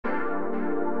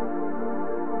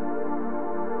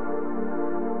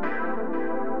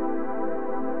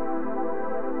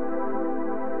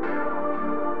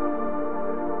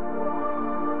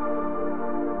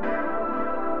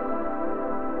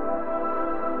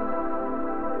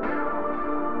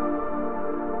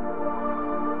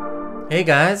Hey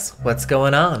guys, what's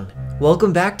going on?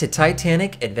 Welcome back to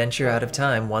Titanic Adventure Out of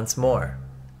Time once more.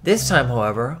 This time,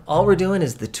 however, all we're doing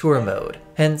is the tour mode,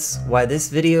 hence why this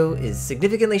video is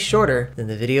significantly shorter than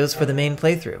the videos for the main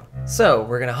playthrough. So,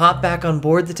 we're gonna hop back on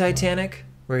board the Titanic,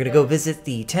 we're gonna go visit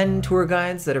the 10 tour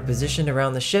guides that are positioned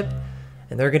around the ship,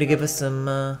 and they're gonna give us some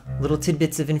little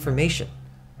tidbits of information.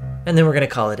 And then we're gonna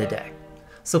call it a day.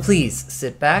 So please,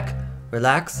 sit back,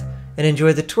 relax, and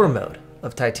enjoy the tour mode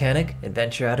of Titanic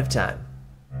Adventure Out of Time.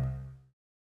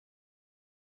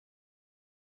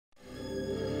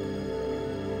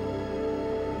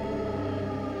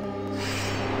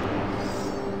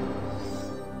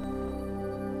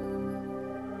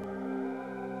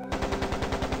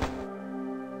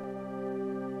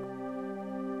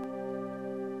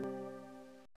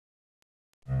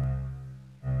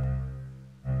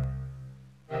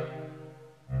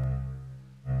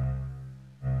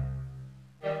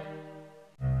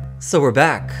 So we're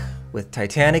back with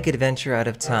Titanic Adventure Out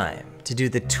of Time to do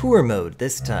the tour mode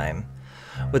this time.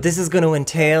 What this is going to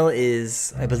entail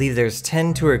is, I believe there's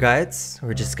 10 tour guides.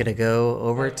 We're just going to go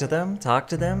over to them, talk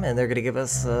to them, and they're going to give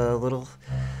us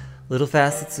little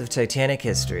facets of Titanic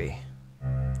history.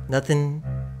 Nothing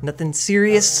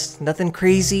serious, nothing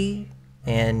crazy,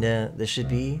 and this should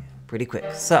be pretty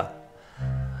quick. So,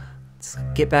 let's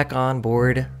get back on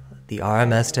board the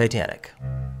RMS Titanic.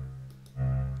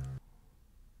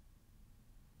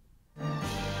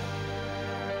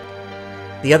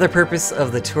 The other purpose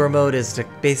of the tour mode is to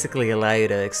basically allow you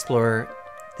to explore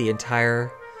the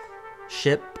entire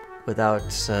ship without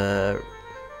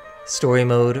story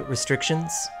mode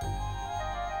restrictions.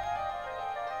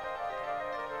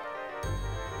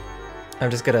 I'm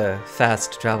just gonna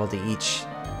fast travel to each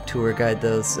tour guide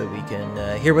though so we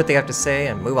can hear what they have to say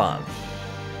and move on.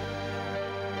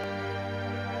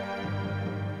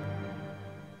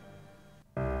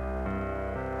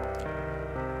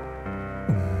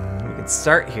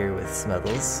 Start here with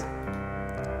Smethells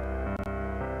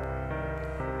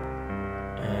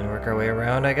and work our way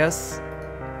around, I guess.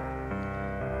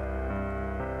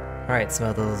 Alright,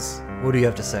 Smethells, what do you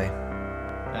have to say?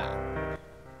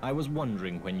 I was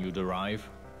wondering when you'd arrive.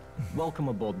 Welcome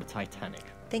aboard the Titanic.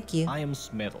 Thank you. I am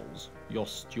Smethells, your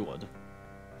steward.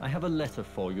 I have a letter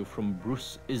for you from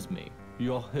Bruce Ismay,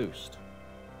 your host.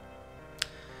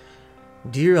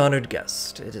 Dear honored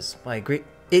guest, it is my great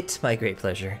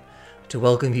pleasure to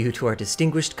welcome you to our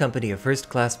distinguished company of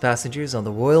first-class passengers on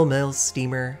the Royal Mail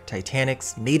steamer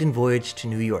Titanic's maiden voyage to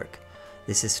New York.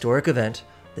 This historic event,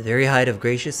 the very height of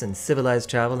gracious and civilized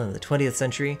travel in the 20th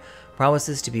century,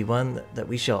 promises to be one that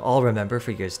we shall all remember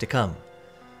for years to come.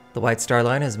 The White Star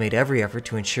Line has made every effort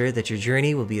to ensure that your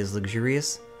journey will be as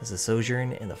luxurious as a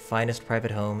sojourn in the finest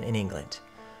private home in England,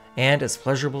 and as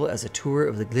pleasurable as a tour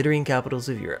of the glittering capitals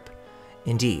of Europe.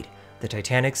 Indeed, the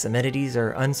Titanic's amenities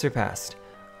are unsurpassed.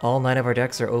 All 9 of our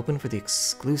decks are open for the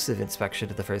exclusive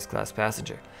inspection of the first-class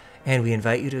passenger, and we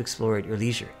invite you to explore at your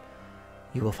leisure.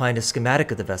 You will find a schematic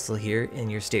of the vessel here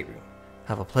in your stateroom.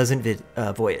 Have a pleasant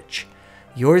voyage.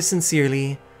 Yours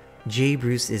sincerely, J.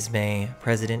 Bruce Ismay,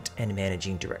 President and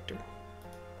Managing Director.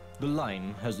 The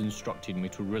line has instructed me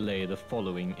to relay the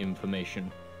following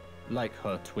information. Like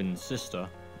her twin sister,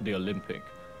 the Olympic,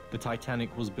 the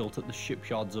Titanic was built at the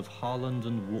shipyards of Harland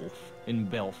and Wolff in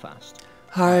Belfast.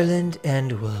 Harland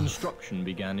and Wolff. Construction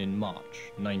began in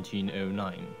March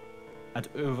 1909. At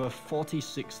over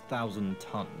 46,000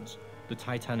 tons, the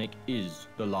Titanic is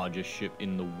the largest ship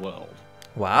in the world.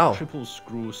 Wow. Triple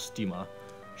screw steamer.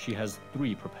 She has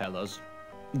 3 propellers.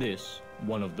 This,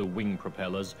 one of the wing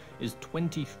propellers, is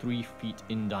 23 feet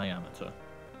in diameter.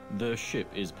 The ship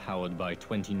is powered by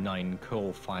 29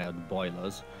 coal-fired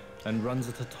boilers and runs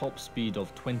at a top speed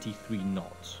of 23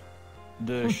 knots.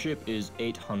 The ship is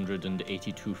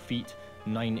 882 feet,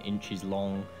 9 inches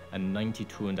long, and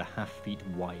 92.5 feet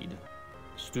wide.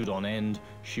 Stood on end,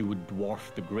 she would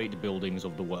dwarf the great buildings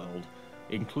of the world,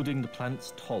 including the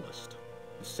planet's tallest,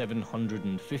 the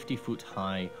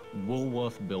 750-foot-high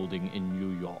Woolworth Building in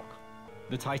New York.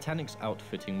 The Titanic's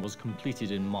outfitting was completed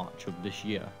in March of this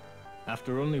year.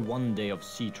 After only 1 day of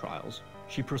sea trials,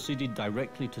 she proceeded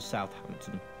directly to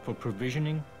Southampton for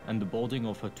provisioning and the boarding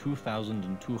of her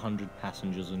 2,200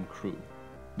 passengers and crew.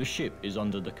 The ship is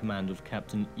under the command of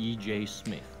Captain E.J.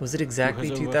 Smith. Was it exactly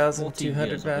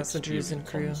 2,200 passengers and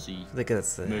crew?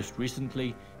 Most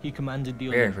recently, he commanded the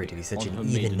rare Olympic for it to be such on an her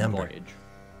even maiden number. voyage.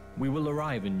 We will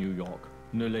arrive in New York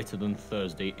no later than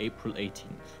Thursday, April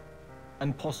 18th,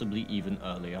 and possibly even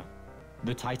earlier.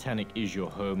 The Titanic is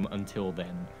your home until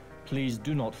then. Please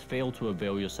do not fail to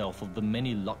avail yourself of the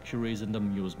many luxuries and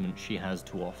amusements she has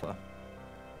to offer.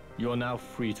 You are now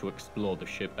free to explore the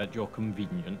ship at your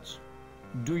convenience.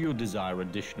 Do you desire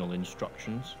additional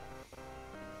instructions?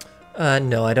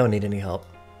 No, I don't need any help.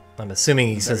 I'm assuming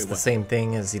he says the well. same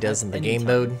thing as he does At in the any game time,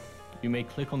 mode. You may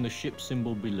click on the ship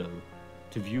symbol below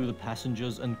to view the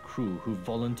passengers and crew who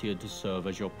volunteered to serve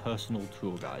as your personal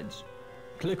tour guides.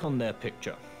 Click on their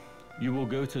picture. You will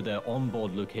go to their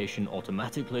onboard location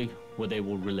automatically, where they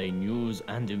will relay news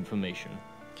and information.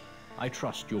 I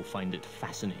trust you'll find it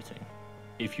fascinating.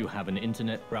 If you have an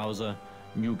internet browser,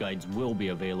 new guides will be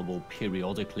available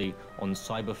periodically on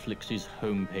CyberFlix's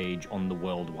homepage on the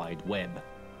World Wide Web.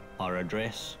 Our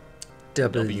address: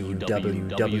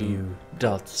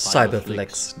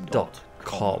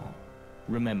 www.cyberflix.com.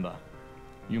 Remember,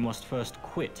 you must first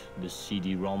quit the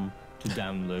CD-ROM to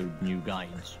download new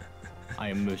guides. I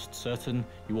am most certain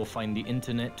you will find the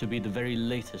internet to be the very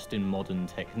latest in modern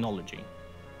technology,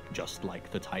 just like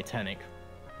the Titanic.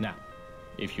 Now,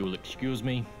 if you'll excuse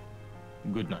me,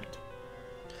 good night.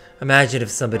 Imagine if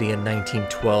somebody in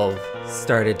 1912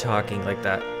 started talking like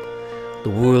that. The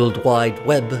World Wide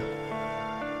Web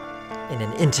in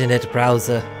an internet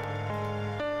browser.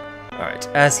 Alright,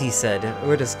 as he said,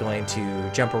 we're just going to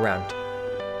jump around.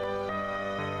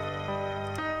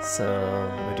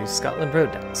 So, we'll do Scotland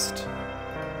Road next.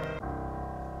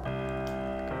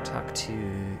 Go talk to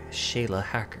Shailagh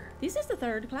Hacker. This is the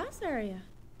third class area.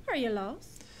 Are you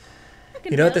lost?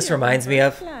 You know what this reminds me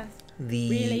of? Really, The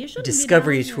you shouldn't be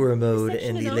Discovery down here. Tour mode This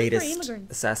in section the is only for latest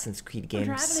immigrants. Assassin's Creed I'm games.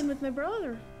 traveling with my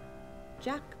brother,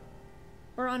 Jack.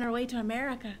 We're on our way to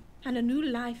America and a new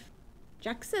life.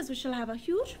 Jack says we shall have a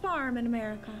huge farm in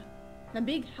America and a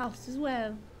big house as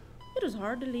well. It was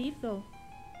hard to leave though.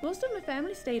 Most of my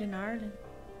family stayed in Ireland.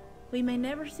 We may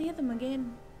never see them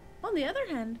again. On the other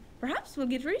hand, perhaps we'll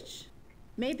get rich.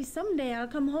 Maybe someday I'll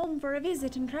come home for a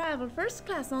visit and travel first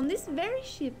class on this very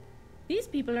ship. These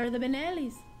people are the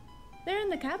Benellis. They're in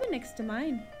the cabin next to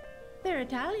mine. They're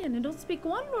Italian and don't speak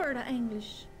one word of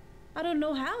English. I don't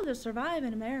know how they'll survive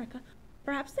in America.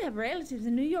 Perhaps they have relatives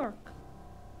in New York.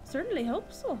 Certainly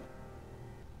hope so.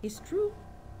 It's true.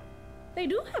 They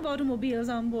do have automobiles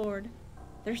on board.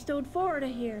 They're stowed forward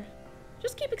of here.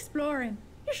 Just keep exploring.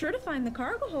 You're sure to find the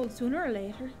cargo hold sooner or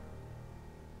later.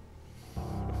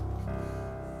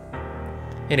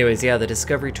 Anyways, yeah, the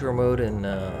Discovery Tour mode in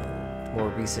more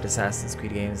recent Assassin's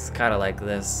Creed games, kind of like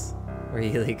this, where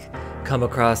you like come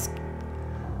across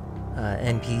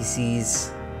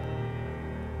NPCs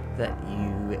that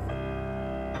you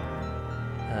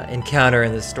encounter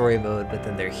in the story mode, but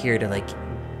then they're here to like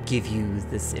give you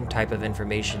this type of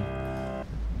information.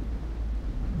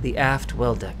 The aft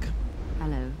well deck.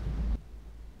 Hello.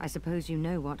 I suppose you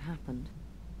know what happened.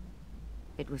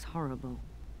 It was horrible.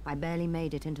 I barely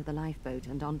made it into the lifeboat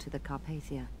and onto the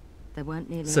Carpathia. There weren't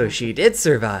nearly So enough she did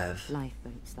survive.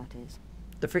 lifeboats, that is.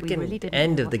 The We freaking really didn't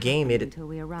end know of the what game made happened it until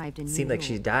we arrived in seem New like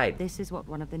she York. died. This is what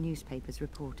one of the newspapers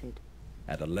reported.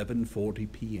 At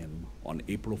 11:40 p.m. on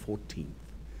April 14th,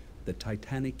 the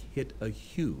Titanic hit a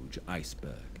huge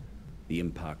iceberg. The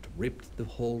impact ripped the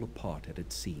hull apart at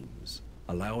its seams,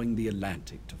 allowing the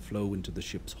Atlantic to flow into the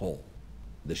ship's hull.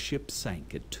 The ship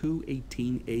sank at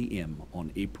 2:18 a.m.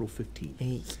 on April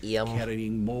 15th,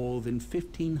 carrying more than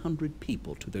 1,500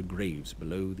 people to their graves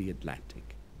below the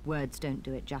Atlantic. Words don't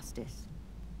do it justice.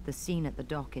 The scene at the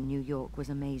dock in New York was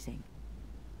amazing.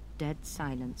 Dead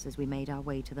silence as we made our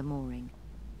way to the mooring.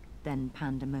 Then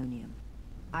pandemonium.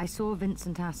 I saw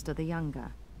Vincent Astor the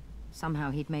younger.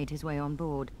 Somehow he'd made his way on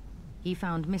board. He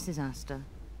found Mrs. Astor.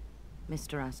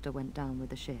 Mr. Astor went down with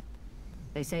the ship.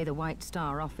 They say the White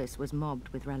Star office was mobbed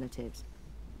with relatives.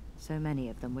 So many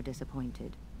of them were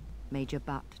disappointed. Major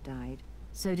Butt died.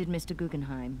 So did Mr.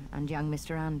 Guggenheim and young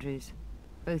Mr. Andrews.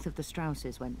 Both of the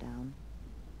Strausses went down.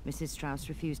 Mrs. Strauss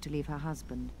refused to leave her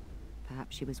husband.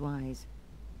 Perhaps she was wise.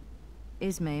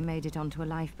 Ismay made it onto a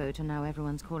lifeboat and now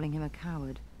everyone's calling him a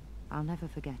coward. I'll never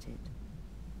forget it.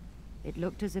 It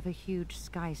looked as if a huge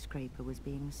skyscraper was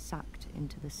being sucked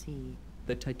into the sea.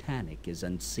 The Titanic is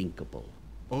unsinkable.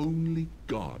 Only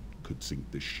God could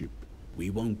sink this ship. We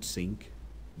won't sink.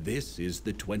 This is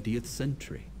the 20th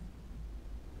century.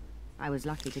 I was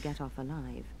lucky to get off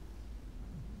alive.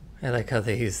 I like how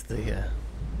they use the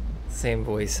same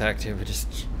voice actor, but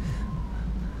just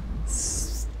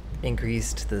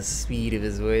increased the speed of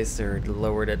his voice or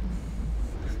lowered it.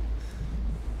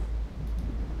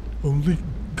 Only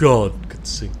God could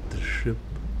sink the ship.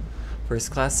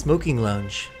 First class smoking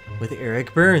lounge with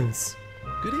Eric Burns.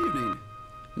 Good evening.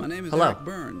 My name is Hello. Eric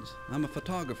Burns. I'm a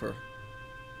photographer.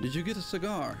 Did you get a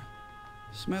cigar?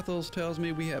 Smethells tells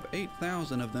me we have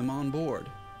 8,000 of them on board.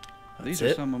 These are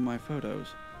it? some of my photos.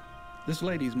 This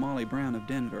lady's Molly Brown of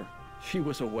Denver. She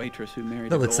was a waitress who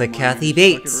married That a looks gold like miner Kathy who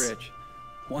struck it Bates. rich.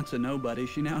 Once a nobody,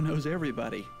 she now knows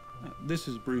everybody. This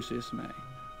is Bruce Ismay,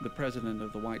 the president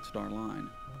of the White Star Line.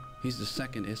 He's the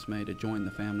second Ismay to join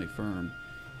the family firm.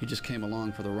 He just came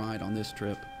along for the ride on this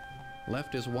trip.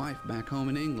 Left his wife back home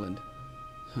in England.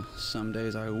 Some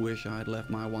days I wish I'd left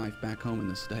my wife back home in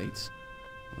the States.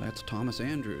 That's Thomas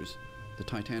Andrews, the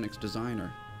Titanic's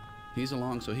designer. He's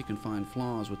along so he can find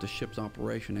flaws with the ship's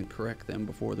operation and correct them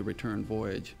before the return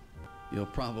voyage. You'll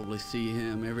probably see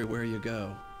him everywhere you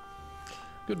go.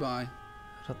 Goodbye.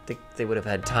 I don't think they would have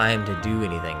had time to do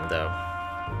anything, though.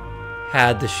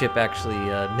 Had the ship actually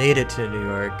made it to New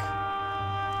York.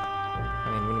 I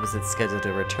mean, when was it scheduled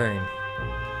to return?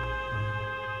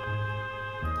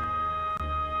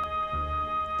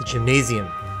 The Gymnasium,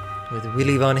 with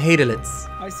Willi Von Haderlitz.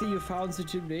 I see you found the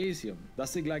Gymnasium.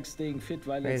 Nothing like staying fit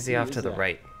while Where is he off to the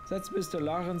right? That's Mr.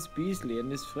 Lawrence Beasley and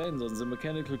his friends on the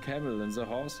mechanical camel and the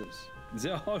horses.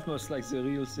 They're almost like the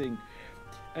real thing.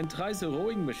 And try the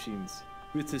rowing machines.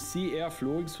 With the sea air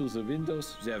flowing through the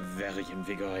windows, they're very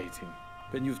invigorating.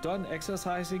 When you've done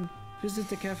exercising, visit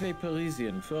the Café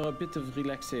Parisien for a bit of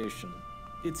relaxation.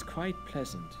 It's quite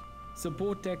pleasant. The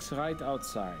boat deck's right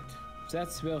outside.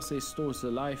 That's where they store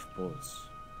the lifeboats,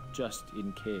 just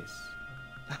in case.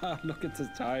 Look at the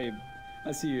time.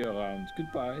 I'll see you around.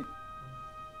 Goodbye.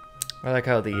 I like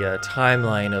how the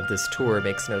timeline of this tour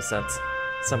makes no sense.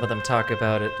 Some of them talk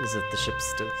about it as if the ship's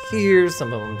still here,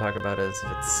 some of them talk about it as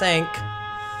if it sank.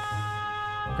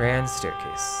 Grand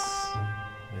Staircase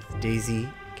with Daisy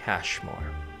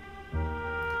Cashmore.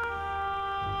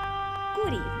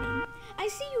 Good evening. I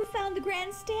see you found the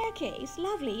Grand Staircase.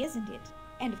 Lovely, isn't it?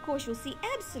 And of course you'll see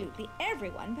absolutely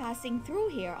everyone passing through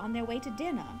here on their way to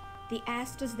dinner. The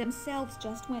Astors themselves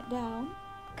just went down.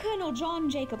 Colonel John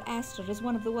Jacob Astor is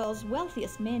one of the world's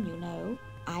wealthiest men, you know.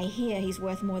 I hear he's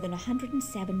worth more than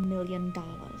 $107 million.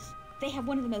 They have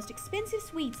one of the most expensive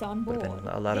suites on board. Would've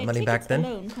been a lot of Their money back then.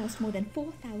 tickets alone cost more than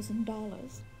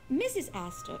 $4,000. Mrs.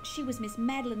 Astor, she was Miss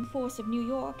Madeline Force of New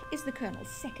York, is the Colonel's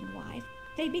second wife.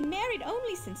 They've been married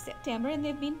only since September, and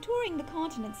they've been touring the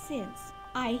continent since.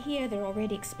 I hear they're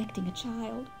already expecting a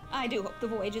child. I do hope the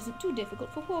voyage isn't too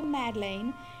difficult for poor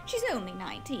Madeleine. She's only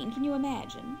 19, can you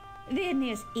imagine? Then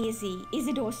there's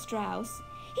Isidore Strauss.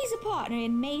 He's a partner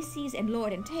in Macy's and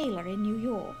Lord & Taylor in New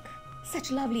York.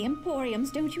 Such lovely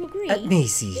emporiums, don't you agree? At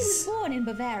Macy's. He was born in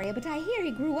Bavaria, but I hear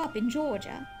he grew up in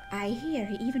Georgia. I hear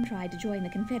he even tried to join the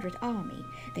Confederate Army.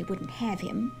 They wouldn't have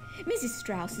him. Mrs.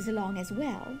 Strauss is along as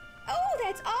well. Oh,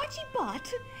 that's Archie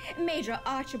Butt. Major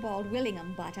Archibald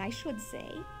Willingham Butt, I should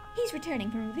say. He's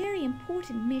returning from a very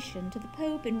important mission to the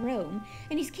Pope in Rome,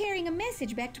 and he's carrying a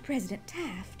message back to President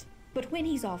Taft. But when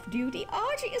he's off duty,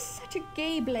 Archie is such a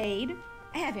gay blade.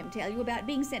 Have him tell you about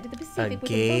being sent to the Pacific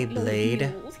with a boatload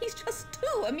of mules. He's just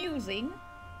too amusing.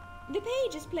 The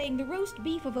page is playing the roast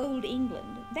beef of old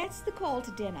England. That's the call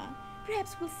to dinner.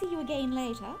 Perhaps we'll see you again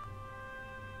later.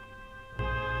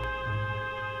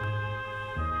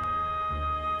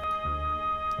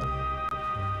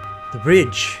 The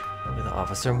bridge with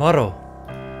Officer Morrow.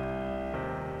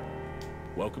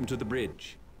 Welcome to the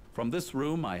bridge. From this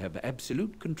room, I have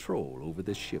absolute control over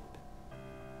this ship.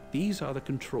 These are the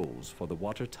controls for the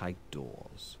watertight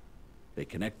doors. They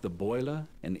connect the boiler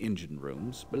and engine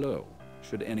rooms below,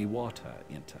 should any water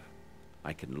enter.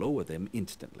 I can lower them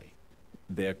instantly.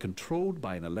 They're controlled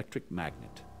by an electric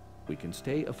magnet. We can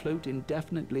stay afloat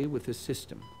indefinitely with this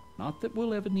system. Not that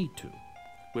we'll ever need to.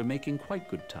 We're making quite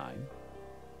good time.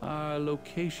 Our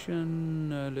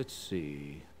location, let's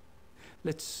see,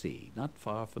 not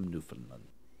far from Newfoundland.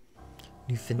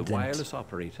 The wireless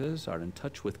operators are in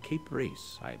touch with Cape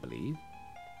Race, I believe.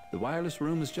 The wireless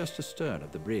room is just astern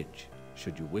of the bridge,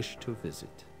 should you wish to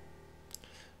visit.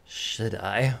 Should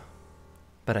I?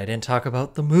 But I didn't talk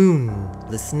about the moon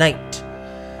this night.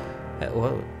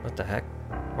 Whoa, what the heck?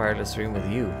 Wireless room with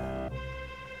you.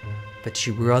 But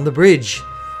you were on the bridge.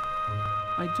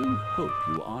 I do hope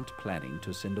you aren't planning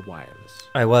to send a wireless.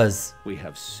 I was. We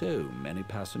have so many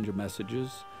passenger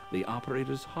messages, the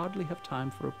operators hardly have time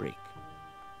for a break.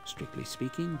 Strictly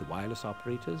speaking, the wireless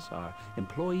operators are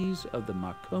employees of the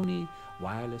Marconi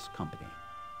Wireless Company.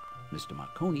 Mr.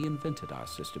 Marconi invented our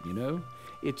system, you know.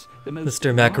 It's the most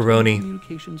Mr. Macaroni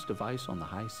communications device on the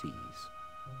high seas.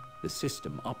 The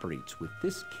system operates with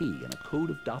this key and a code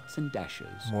of dots and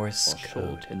dashes, Morse or code.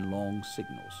 short and long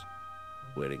signals.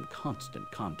 We're in constant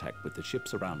contact with the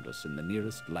ships around us in the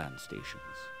nearest land stations.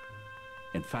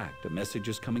 In fact, a message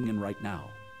is coming in right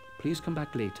now. Please come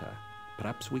back later.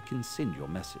 Perhaps we can send your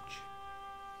message.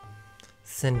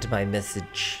 Send my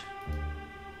message.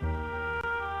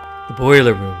 The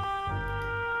boiler room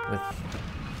with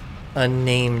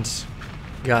unnamed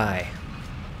guy.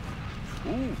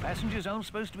 Ooh, passengers aren't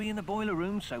supposed to be in the boiler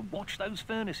room, so watch those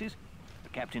furnaces. The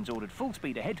captain's ordered full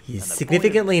speed ahead. He's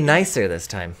significantly nicer this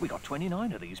time. We got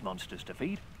 29 of these monsters to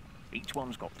feed. Each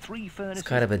one's got 3 furnaces. It's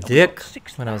kind of a dick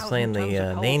when I was playing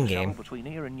the main game. Between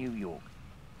here and New York.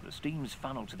 The steam's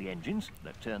funneled to the engines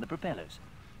that turn the propellers.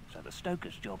 So the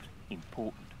stoker's job's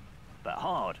important. But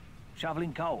hard.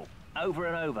 Shoveling coal. Over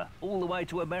and over. All the way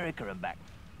to America and back.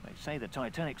 They say the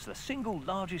Titanic's the single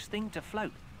largest thing to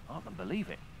float. I can believe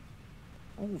it.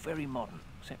 All very modern,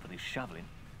 except for this shoveling,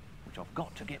 which I've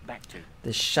got to get back to.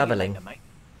 The shoveling. Later, mate.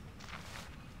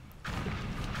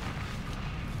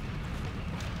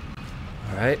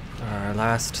 Alright, our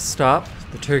last stop,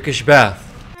 the Turkish bath,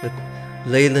 with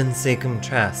Leyland, Sachem,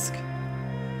 Trask.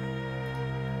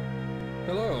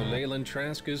 Hello, Leyland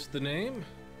Trask is the name.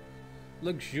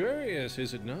 Luxurious,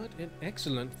 is it not? And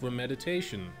excellent for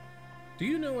meditation. Do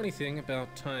you know anything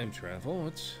about time travel?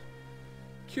 It's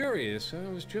curious. I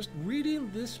was just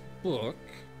reading this book.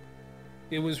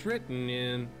 It was written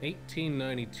in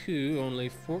 1892, only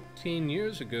 14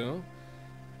 years ago,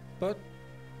 but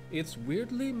it's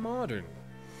weirdly modern.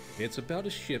 It's about a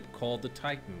ship called the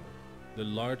Titan, the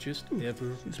largest ever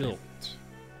built.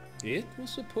 It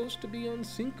was supposed to be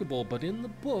unsinkable, but in the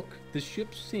book, the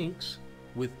ship sinks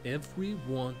with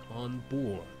everyone on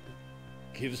board.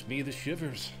 Gives me the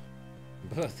shivers.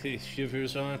 But the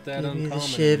shivers aren't that uncommon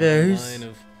in the line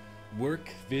of work,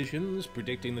 visions,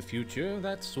 predicting the future,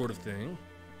 that sort of thing.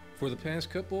 For the past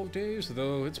couple of days,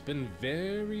 though, it's been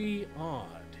very odd.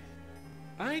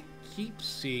 I keep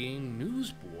seeing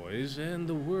newsboys and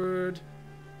the word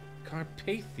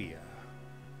Carpathia.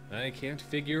 I can't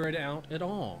figure it out at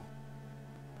all.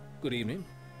 Good evening.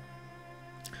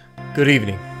 Good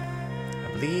evening.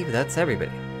 I believe that's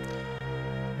everybody.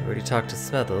 I already talked to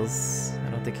Smethells. I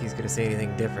don't think he's going to say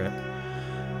anything different.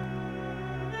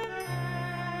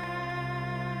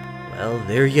 Well,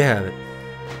 there you have it.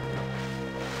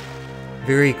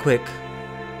 Very quick.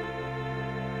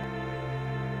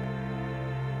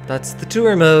 That's the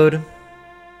tour mode.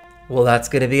 Well, that's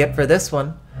going to be it for this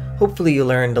one. Hopefully you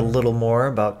learned a little more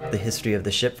about the history of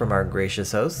the ship from our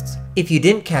gracious hosts. If you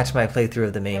didn't catch my playthrough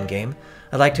of the main game,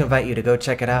 I'd like to invite you to go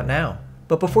check it out now.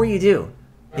 But before you do,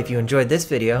 if you enjoyed this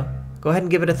video, go ahead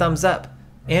and give it a thumbs up,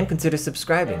 and consider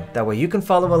subscribing. That way you can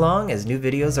follow along as new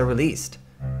videos are released.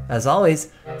 As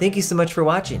always, thank you so much for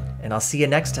watching, and I'll see you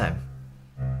next time.